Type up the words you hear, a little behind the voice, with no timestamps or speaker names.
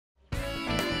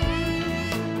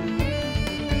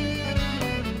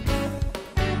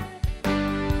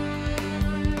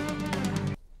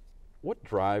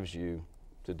drives you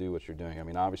to do what you're doing? I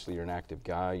mean, obviously you're an active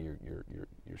guy.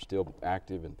 You're still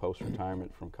active in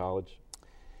post-retirement from college.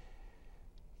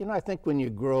 You know, I think when you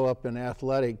grow up in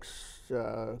athletics,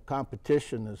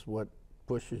 competition is what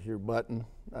pushes your button.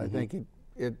 I think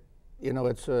you know,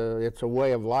 it's a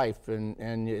way of life,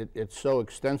 and it's so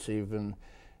extensive, and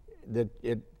that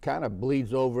it kind of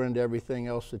bleeds over into everything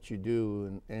else that you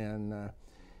do. And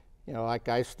you know, like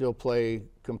I still play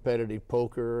competitive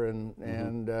poker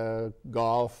and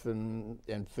golf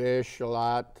and fish a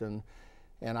lot,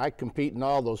 and I compete in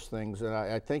all those things. And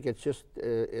I think it's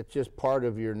just part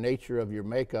of your nature, of your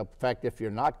makeup. In fact, if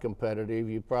you're not competitive,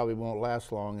 you probably won't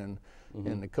last long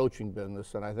in the coaching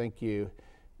business. And I think you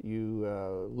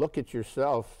look at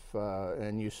yourself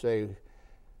and you say,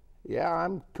 yeah,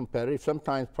 I'm competitive,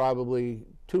 sometimes probably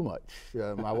too much.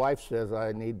 My wife says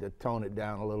I need to tone it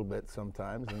down a little bit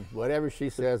sometimes, and whatever she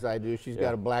says I do. She's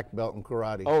got a black belt in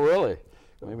karate. Oh, really?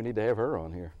 Maybe we need to have her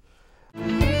on here.